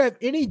 anymore. You could have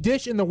any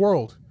dish in the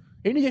world.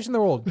 Any dish in the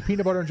world,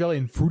 peanut butter and jelly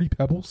and Fruity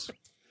Pebbles.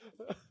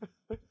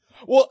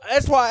 Well,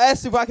 that's why I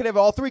asked if I could have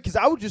all three, because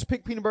I would just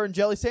pick peanut butter and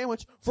jelly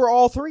sandwich for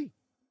all three.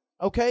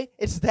 Okay?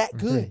 It's that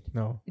good.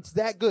 No. It's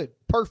that good.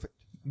 Perfect.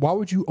 Why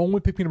would you only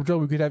pick peanut butter and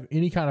jelly? We could have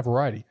any kind of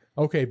variety.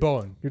 Okay,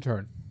 Bowen, your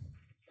turn.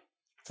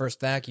 For a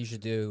snack, you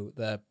should do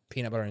the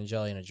peanut butter and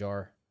jelly in a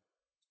jar.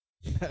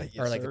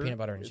 Or like the peanut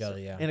butter and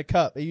jelly, yeah. In a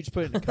cup. You just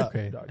put it in a cup.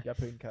 Okay. Dog. You got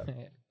to put it in a cup.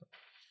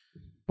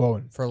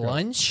 Bowen. For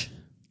lunch,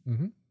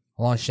 Mm-hmm.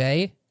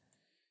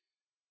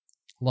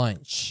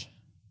 lunch,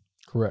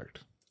 Correct.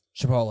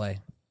 Chipotle.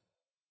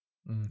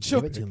 Mm.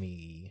 Give it to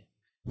me.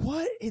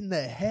 What in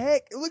the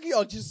heck? Look at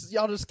y'all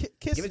just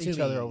kissing it to each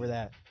other me. over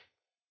that.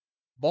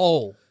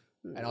 Bowl.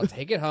 And I'll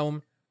take it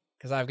home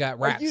because I've got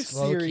wraps. you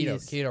little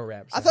serious? keto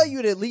wraps. I thought you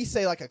would at least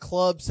say like a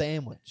club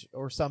sandwich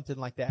or something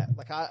like that.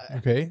 Like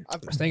Okay. I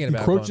was thinking about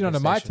Encroaching going onto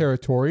to my Penn Station.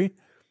 territory,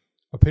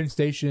 a Penn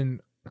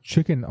Station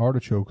chicken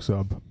artichoke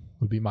sub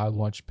would be my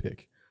lunch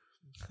pick.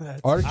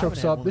 Artichoke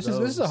sub. This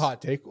is a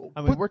hot take.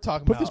 I mean, we're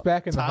talking about this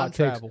back in the time hot takes.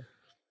 travel.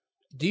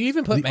 Do you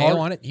even put The mayo art-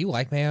 on it? Do you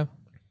like mayo?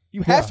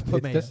 You have Yeah, to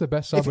put mayo. That's the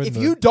best sub in If the,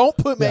 you don't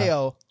put Yeah.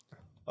 mayo,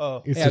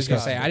 oh, It's Yeah, I was going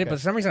to disgusting. say, I did, but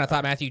for some reason I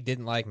thought Matthew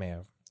didn't like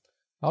mayo.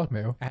 I like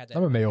mayo. I had that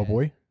I'm a in my mayo head.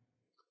 boy.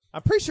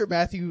 I'm pretty sure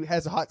Matthew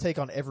has a hot take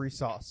on every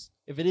sauce.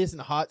 If it isn't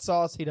hot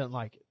sauce, he doesn't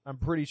like it. I'm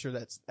pretty sure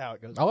that's how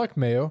it goes. I like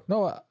mayo.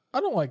 No, I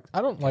don't like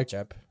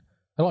Ketchup.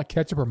 I don't like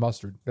ketchup or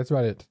mustard. That's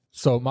about it.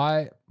 So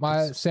my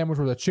sandwich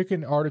was a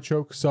chicken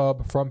artichoke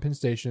sub from Penn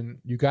Station.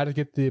 You got to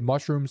get the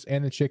mushrooms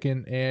and the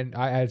chicken, and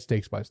I added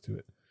steak spice to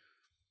it.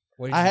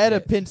 What did I you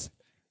had get?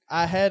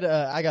 I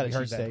got a You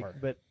heard that cheesesteak,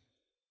 part. but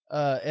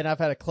and I've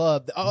had a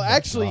club. Oh, my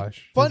actually,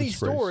 gosh. funny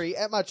Disgrace. story.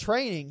 At my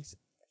trainings,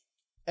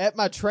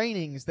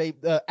 they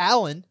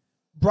Alan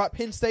brought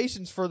Penn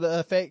Stations for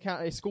the Fayette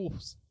County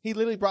schools. He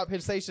literally brought Penn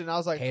Station, and I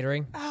was like,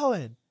 Catering.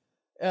 Alan,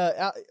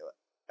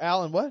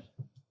 Alan, what?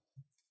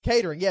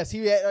 Catering? Yes,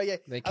 he had. Oh yeah,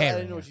 The I catering,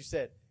 didn't know what you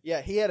said.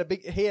 Yeah, he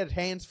had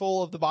hands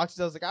full of the boxes.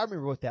 I was like, I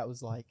remember what that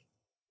was like.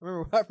 I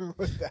remember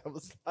what that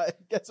was like.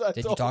 That's what I Did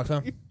you told talk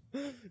to him?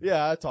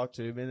 Yeah, I talked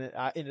to him, and then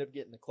I ended up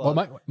getting the club.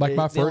 Well, my They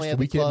only first had the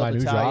weekend, club, my new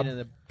Italian, job. and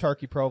the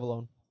turkey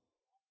provolone.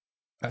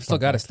 I've still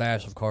got a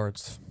stash of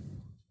cards.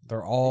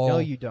 They're all No,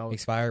 you don't.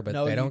 expired, but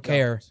No, they you don't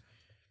care.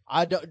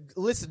 I don't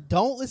listen.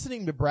 Don't listen to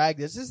him to brag.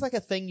 This is like a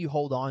thing you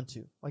hold on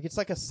to. Like it's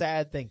like a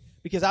sad thing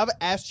because I've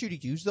asked you to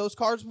use those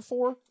cards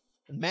before,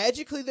 and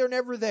magically they're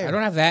never there. I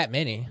don't have that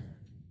many.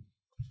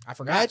 I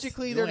forgot.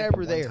 Magically, You they're only never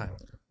put one there. time.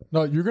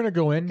 No, you're gonna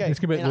go in. Okay, It's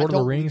gonna be and Lord I of the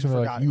don't Rings, and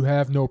believe they're you like, forgot you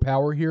have no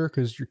power here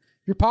because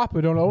your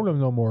papa don't own them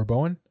no more,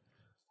 Bowen.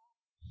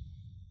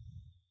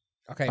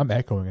 Okay. I'm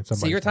echoing it.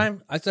 Secret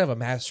time. I still have a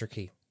master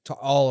key to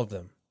all of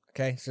them.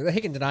 Okay, so they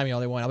can deny me all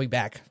they want. I'll be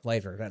back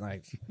later that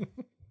night.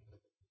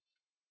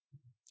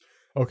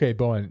 Okay,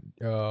 Bowen.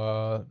 What I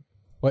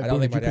don't Boone,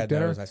 think did my you pick dad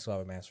dinner? knows I still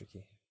have a master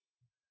key.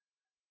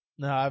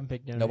 No, I haven't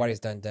picked dinner. Nobody's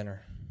done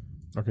dinner.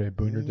 Okay,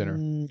 Boone, your dinner.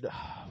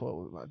 What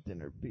would my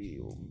dinner be?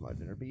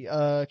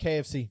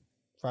 KFC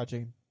fried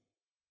chicken.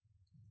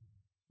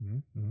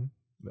 Mm-hmm.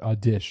 A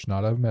dish,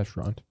 not a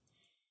restaurant.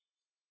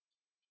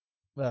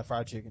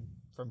 Fried chicken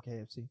from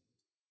KFC.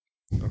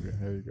 Okay,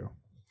 there you go.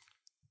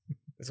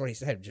 That's what he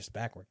said, just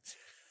backwards.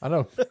 I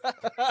know.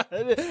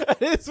 That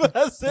is what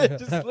I said.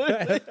 Just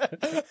literally,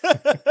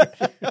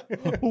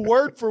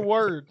 word for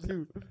word,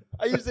 dude.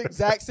 I used the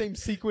exact same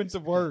sequence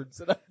of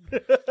words,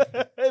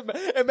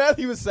 and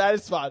Matthew was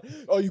satisfied.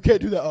 Oh, you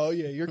can't do that. Oh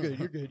yeah, you're good.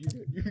 You're good.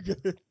 You're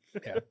good.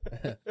 You're good.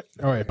 Yeah.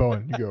 All right,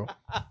 Bowen, you go.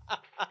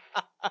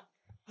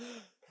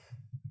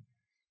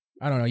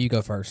 I don't know. You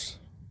go first.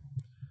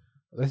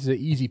 This is an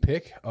easy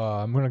pick.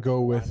 I'm gonna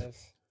go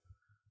with.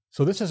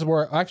 So this is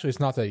where actually it's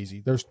not that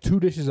easy. There's two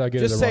dishes I get.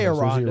 Just at say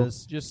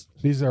Aronda's. Aronda's.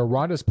 These are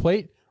Aronda's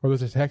plate or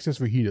there's a Texas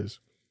fajitas.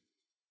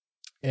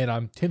 And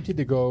I'm tempted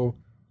to go.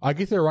 I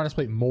get the Aronda's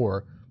plate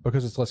more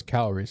because it's less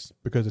calories.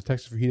 Because the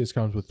Texas fajitas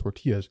comes with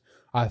tortillas.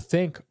 I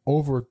think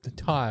over the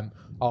time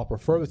I'll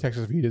prefer the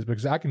Texas fajitas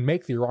because I can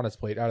make the Aronda's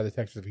plate out of the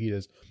Texas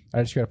fajitas.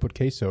 I just got to put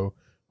queso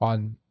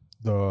on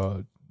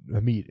the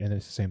meat, and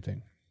it's the same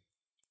thing.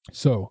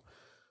 So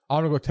I'm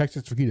gonna go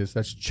Texas fajitas.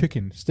 That's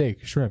chicken,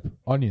 steak, shrimp,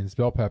 onions,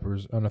 bell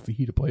peppers on a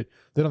fajita plate.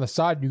 Then on the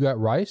side you got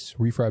rice,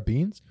 refried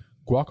beans,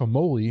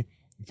 guacamole,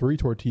 3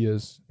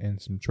 tortillas,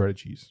 and some shredded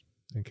cheese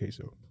and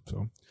queso.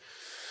 So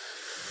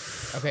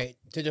Okay,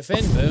 to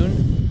defend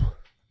Boone,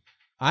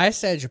 I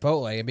said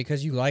Chipotle, and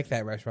because you like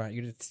that restaurant,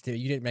 you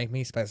didn't make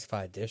me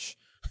specify a dish.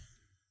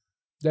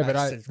 yeah, but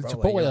I I said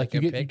Chipotle, Chipotle you're like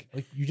you like, get pick.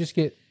 like, you just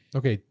get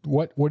okay.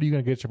 What are you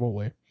gonna get at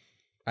Chipotle?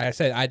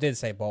 I did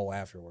say bowl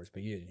afterwards,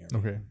 but you didn't hear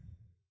me. Okay,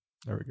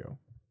 there we go.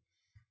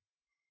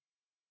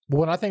 But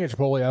when I think of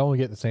Chipotle, I only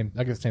get the same.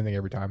 I get the same thing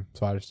every time.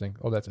 So I just think,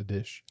 oh, that's a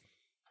dish.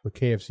 With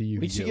KFC, you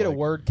We can should get a like,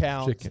 word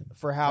count chicken.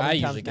 for how I many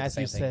usually times get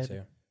the Matthew same thing said.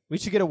 too. We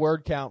should get a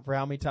word count for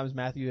how many times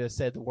Matthew has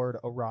said the word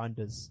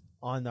Aronda's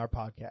on our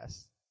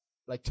podcast.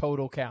 Like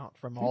total count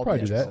from all the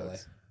probably do that.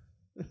 episodes.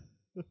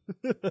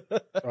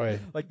 Oh, yeah.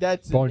 Like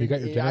that's Vaughn, you got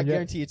your dinner I yet?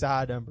 guarantee it's a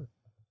high number.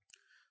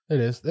 It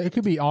is. It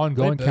could be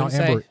ongoing. What did Count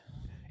Boone say?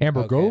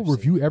 Amber, Oh, go KFC.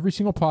 review every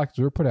single podcast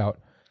we put out.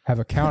 Have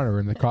a counter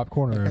in the top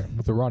corner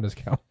with the Ronda's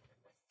count.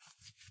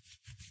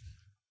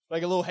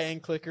 Like a little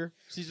hand clicker.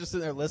 She's just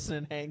sitting there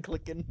listening, hand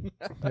clicking.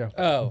 Yeah.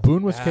 Oh,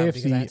 Boone was because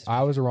KFC.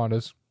 I was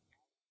Ronda's.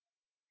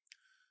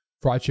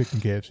 Fried chicken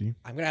KFC.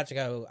 I'm gonna have to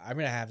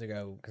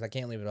go because I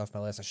can't leave it off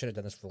my list. I should have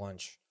done this for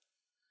lunch.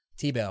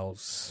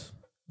 T-Bells,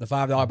 the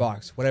 $5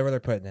 box, whatever they're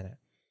putting in it.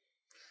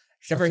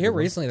 Except for That's a here good one.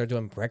 recently, they're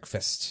doing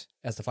breakfast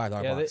as the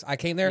 $5 Yeah, box. I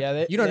came there.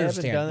 yeah, You don't they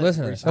haven't done understand. it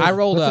Listen to this. recently. I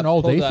rolled That's up. an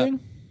all day pulled up. thing.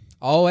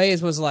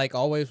 Always was like.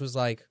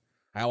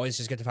 I always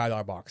just get the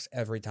 $5 box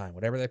every time.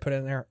 Whatever they put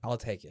in there, I'll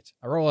take it.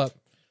 I roll up.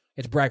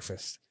 It's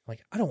breakfast. I'm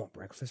like, I don't want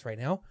breakfast right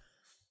now.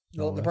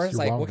 No, The that's- person's you're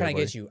like, wrong what can there, I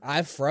get you?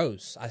 I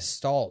froze. I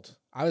stalled.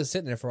 I was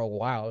sitting there for a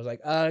while. I was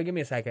like, give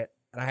me a second.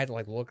 And I had to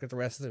like look at the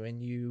rest of the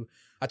menu.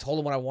 I told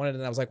them what I wanted,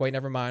 and I was like, wait,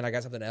 never mind. I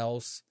got something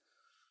else.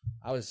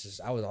 I was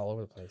all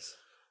over the place.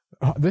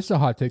 This is a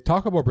hot take.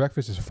 Taco Bell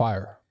breakfast is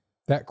fire.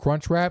 That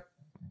crunch wrap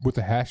with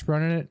the hash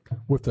brown in it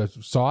with the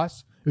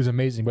sauce is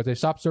amazing. But they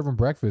stopped serving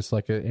breakfast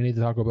like at any of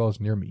the Taco Bells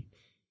near me.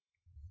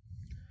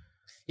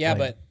 Yeah, Like-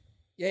 but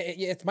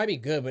it might be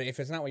good, but if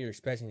it's not what you're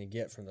expecting to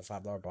get from the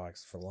 $5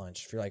 box for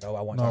lunch, if you're like, oh,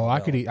 I want No, Taco I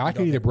Bell, could eat. you I don't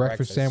could eat a get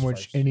breakfast sandwich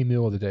first. any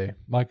meal of the day.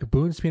 Like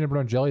Boone's peanut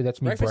butter and jelly.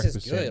 That's me Breakfast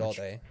breakfast is good sandwich. all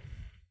day.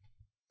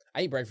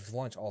 I eat breakfast for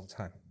lunch all the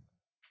time.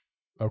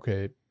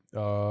 Okay.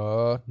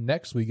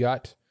 Next we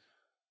got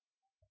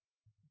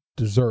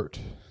dessert.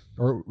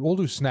 Or we'll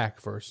do snack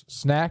first.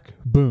 Snack,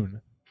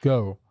 Boone.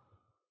 Go.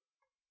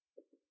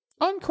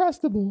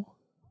 Uncrustable.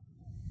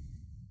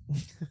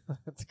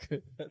 That's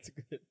good. That's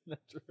good.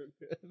 That's real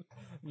good.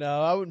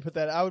 No, I wouldn't put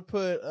that. I would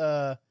put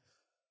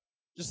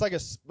just like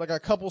a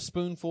couple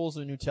spoonfuls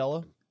of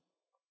Nutella.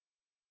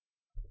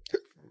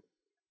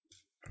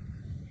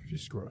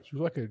 Just gross.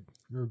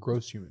 You're a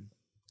gross human.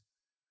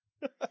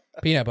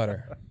 Peanut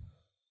butter.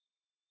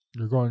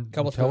 You're going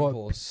Couple Nutella,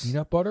 spoonfuls.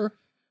 peanut butter?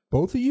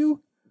 Both of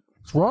you?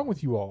 What's wrong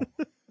with you all?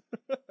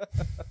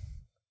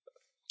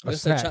 A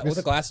snack. With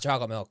a glass of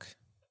chocolate milk.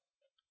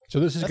 So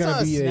this is That's going not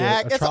to a be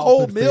snack. a That's a whole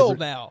childhood meal favorite.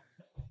 now.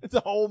 It's a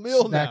whole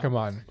meal Snack now. of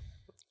mine.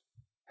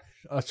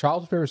 A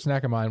child's favorite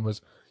snack of mine was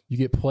you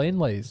get plain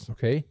Lay's,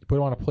 okay? You put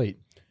them on a plate.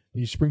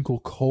 And you sprinkle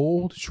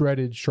cold,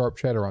 shredded, sharp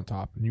cheddar on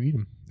top, and you eat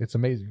them. It's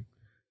amazing.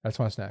 That's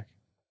my snack.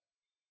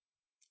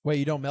 Wait,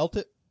 you don't melt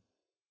it?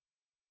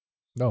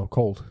 No,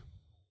 cold.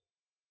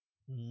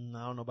 I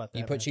don't know about that.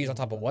 You put cheese on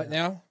top of what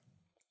now?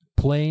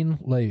 Plain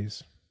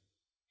Lay's.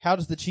 How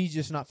does the cheese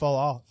just not fall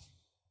off?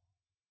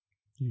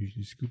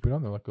 You scoop it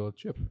on there like a little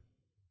chip.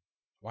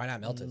 Why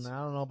not melt it? I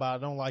don't know about.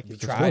 I don't like You it.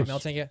 It's tried gross.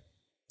 melting it?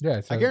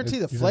 Yeah, I guarantee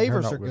the it doesn't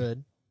flavors turn are out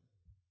good,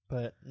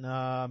 but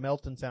nah,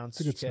 melting sounds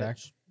It's a good snack.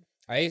 sketch.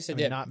 I used to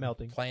dip Not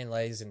melting. plain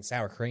Lay's in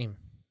sour cream.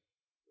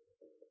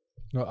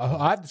 No,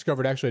 I've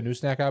discovered actually a new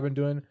snack I've been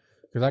doing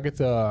because I get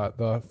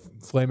the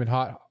flaming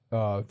hot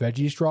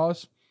veggie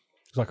straws.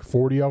 It's like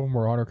 40 of them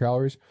or 100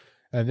 calories,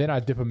 and then I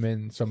dip them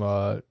in some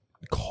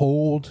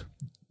cold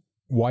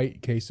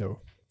white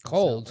queso.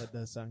 Cold. That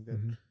does sound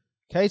good. Mhm.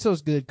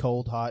 Queso's good,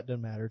 cold, hot,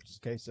 doesn't matter. It's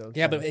queso.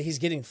 Yeah, but he's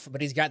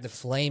got the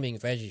flaming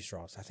veggie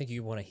straws. I think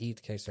you want to heat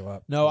the queso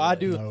up. no, I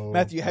do. No,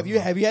 Matthew, have no, you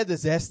no. had the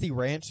zesty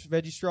ranch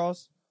veggie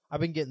straws? I've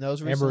been getting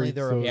those recently. Amber,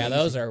 They're so- Yeah,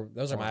 amazing.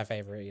 those are my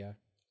favorite. Yeah,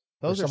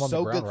 Those There's are some on the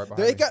so ground good. right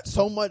behind They me. got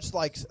so much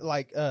like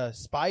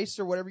spice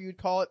or whatever you'd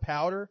call it,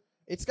 powder.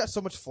 It's got so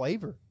much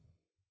flavor.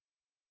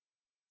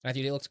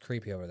 Matthew, it looks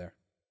creepy over there.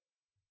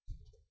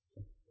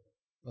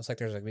 Looks like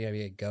there's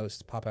maybe a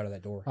ghost pop out of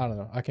that door. I don't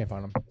know. I can't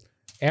find them.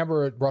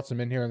 Amber brought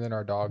some in here, and then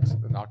our dogs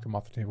knocked them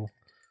off the table,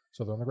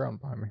 so they're on the ground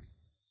behind me.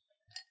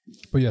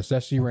 But yes,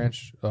 zesty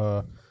ranch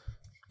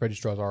veggie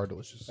straws are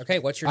delicious. Okay,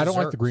 what's your? I don't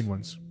like dessert? the green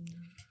ones.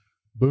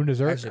 Boone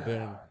dessert. Actually,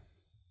 Boone,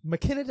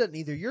 McKenna doesn't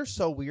either. You're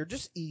so weird.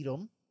 Just eat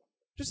them.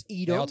 Just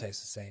eat they them. all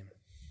taste the same.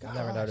 I've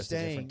never Gosh, noticed the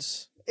dang.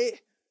 difference.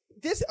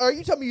 Are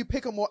you telling me you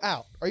pick them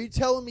out? Are you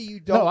telling me you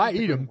don't? No, I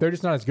pick eat them. They're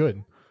just not as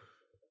good.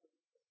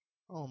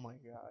 Oh my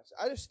gosh!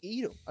 I just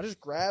eat them. I just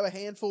grab a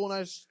handful and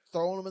I just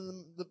throw them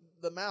in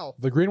the mouth.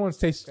 The green ones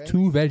taste Okay.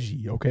 too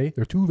veggie. Okay,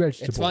 they're too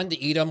vegetable. It's fun to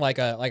eat them like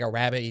a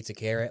rabbit eats a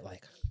carrot.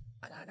 Like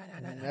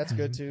That's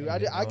good too. I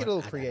get a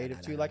little creative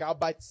too. Like I'll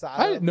bite the side.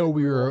 I of didn't it know and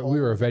we put a were hole.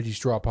 a veggie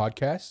straw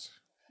podcast.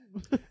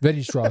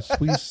 Veggie straws,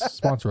 please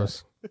sponsor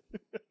us.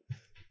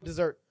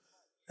 Dessert.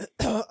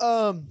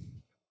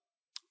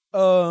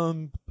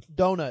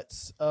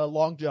 Donuts.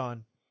 Long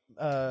John.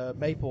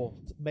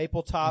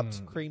 Maple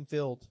topped, cream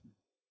filled.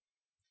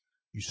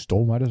 You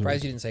stole my dessert.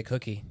 surprised you didn't say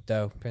cookie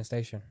dough. Penn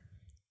Station.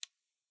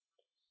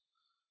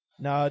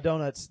 No,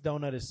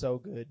 donut is so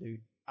good, dude.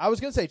 I was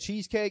gonna say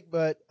cheesecake,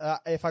 but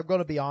if I'm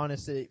gonna be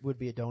honest, it would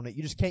be a donut.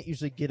 You just can't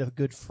usually get a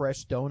good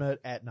fresh donut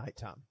at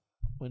nighttime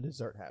when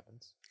dessert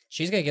happens.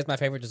 Cheesecake is my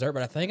favorite dessert,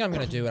 but I think I'm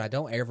gonna do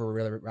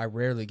it. I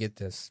rarely get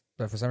this,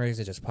 but for some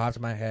reason it just popped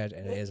in my head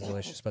and it is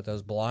delicious. But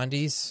those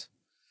blondies,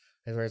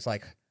 is where it's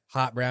like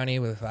hot brownie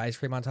with ice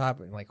cream on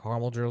top and like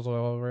caramel drizzle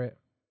all over it.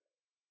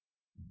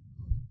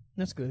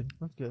 That's good.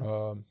 That's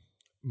good.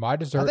 My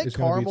dessert I think is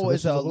going to be caramel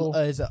so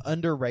this is a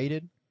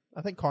underrated.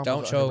 I think caramel.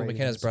 Don't show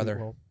McKenna's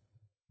brother.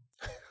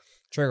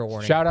 Trigger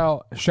warning. shout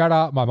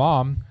out my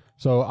mom.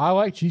 So I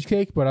like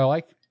cheesecake, but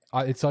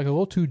it's like a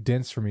little too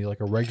dense for me, like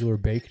a regular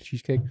baked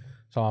cheesecake.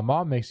 So my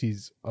mom makes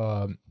these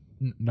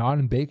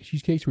non-baked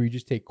cheesecakes where you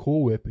just take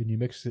Cool Whip and you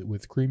mix it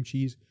with cream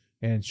cheese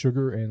and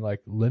sugar and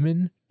like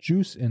lemon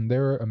juice, and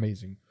they're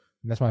amazing.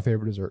 And that's my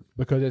favorite dessert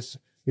because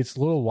it's a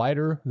little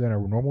lighter than a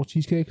normal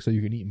cheesecake, so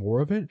you can eat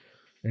more of it,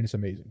 and it's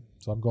amazing.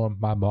 So I'm going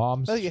my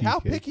mom's. Matthew, how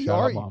cheesecake. picky Shout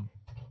out, are you? Mom.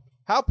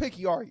 How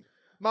picky are you,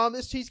 Mom?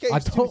 This cheesecake I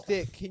is too don't-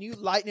 thick. Can you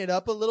lighten it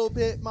up a little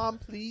bit, Mom?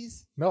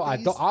 Please. No, I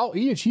Please? don't. I'll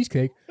eat a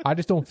cheesecake. I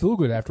just don't feel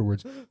good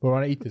afterwards. But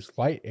when I eat this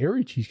light,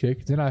 airy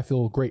cheesecake, then I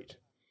feel great.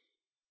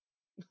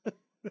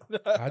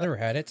 I've never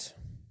had it.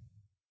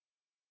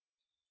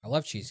 I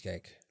love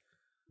cheesecake.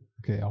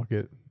 Okay, I'll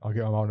get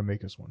my mom to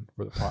make us one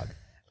for the pod.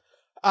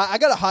 I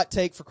got a hot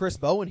take for Chris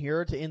Bowen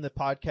here to end the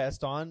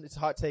podcast on. It's a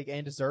hot take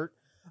and dessert.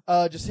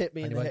 Just hit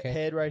me in Honey the bun cake?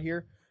 head right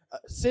here.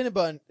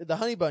 Cinnabon, the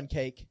honey bun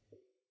cake.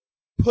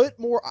 Put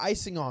more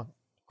icing on it,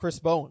 Chris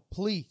Bowen,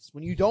 please.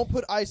 When you don't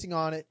put icing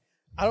on it,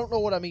 I don't know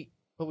what I mean,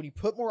 but when you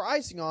put more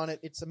icing on it,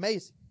 it's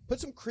amazing. Put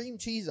some cream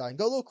cheese on.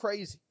 Go a little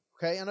crazy,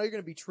 okay? I know you're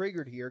going to be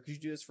triggered here because you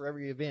do this for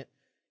every event.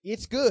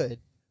 It's good,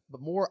 but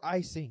more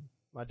icing,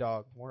 my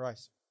dog. More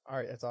icing. All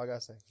right, that's all I got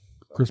to say.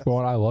 Chris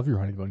Bowen, I love your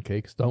honey bun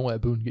cakes. Don't let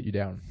Boone get you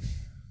down.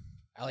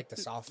 I like the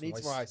soft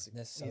Needs more icing.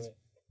 moistness of it.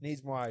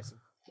 Needs more icing.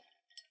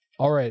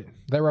 All right,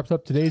 that wraps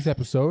up today's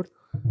episode.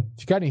 If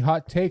you got any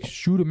hot takes,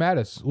 shoot them at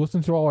us.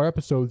 Listen to all our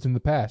episodes in the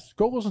past.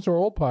 Go listen to our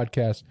old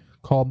podcast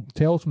called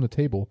Tales from the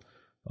Table.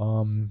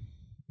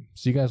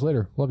 See you guys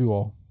later. Love you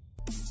all.